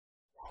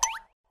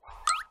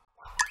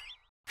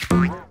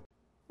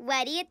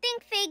What do you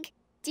think, Fig?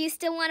 Do you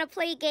still want to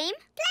play a game?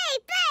 Play,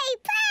 play,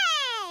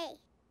 play!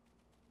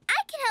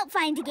 I can help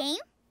find a game.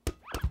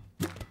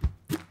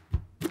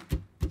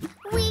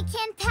 We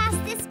can pass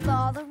this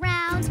ball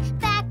around,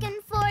 back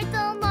and forth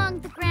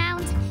along the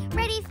ground.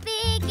 Ready,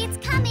 Fig, it's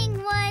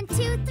coming. 1,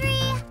 2, 3.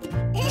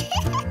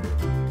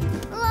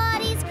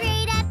 Lottie's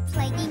great at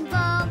playing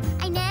ball.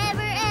 I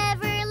never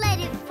ever let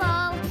it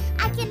fall.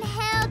 I can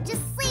help,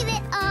 just leave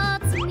it all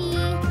to me.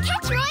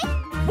 Catch, Roy!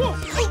 Whoa!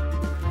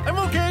 I'm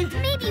okay!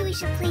 Maybe we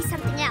should play